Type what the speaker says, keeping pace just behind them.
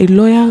a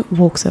lawyer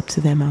walks up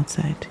to them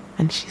outside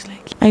and she's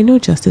like, I know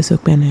Justice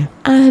Okpene.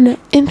 And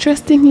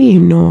interestingly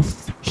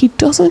enough, he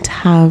doesn't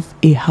have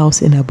a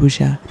house in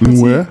Abuja.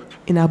 Where?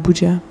 In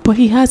Abuja. But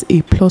he has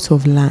a plot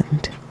of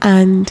land.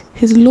 And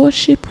his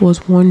lordship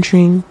was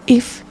wondering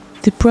if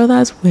the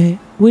brothers were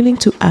willing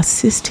to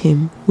assist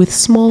him with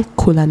small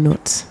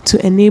kolanut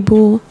to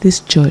enable this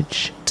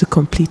judge to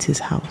complete his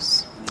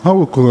house. How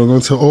will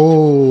Kolanut say,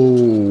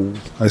 oh,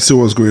 I see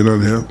what's going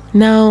on here?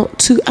 Now,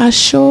 to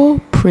assure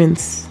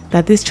Prince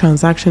that this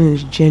transaction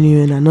is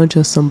genuine and not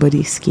just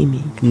somebody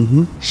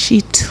scheming,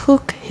 she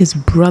took his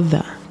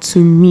brother to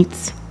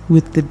meet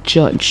with the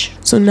judge.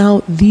 So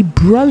now the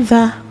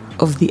brother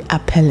of the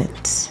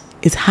appellant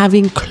is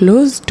having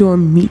closed door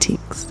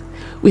meetings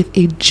with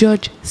a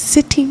judge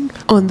sitting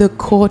on the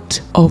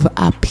court of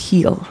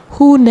appeal,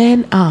 who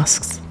then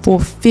asks for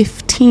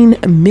 15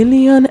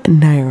 million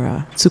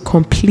naira to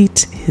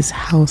complete his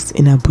house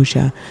in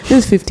Abuja.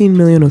 This is 15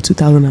 million of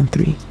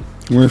 2003.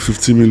 When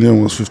 50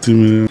 million was 50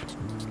 million.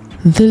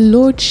 The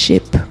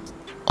lordship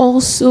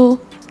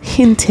also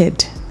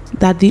hinted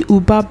that the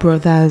Uba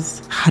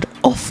brothers had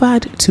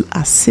offered to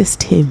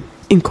assist him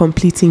in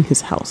completing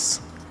his house.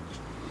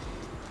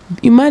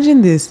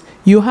 Imagine this.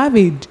 You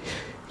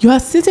are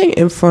sitting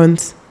in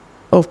front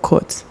of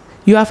court.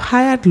 You have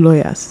hired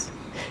lawyers.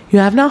 You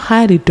have now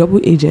hired a double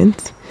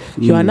agent.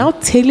 You are now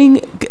telling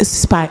a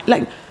spy,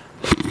 like,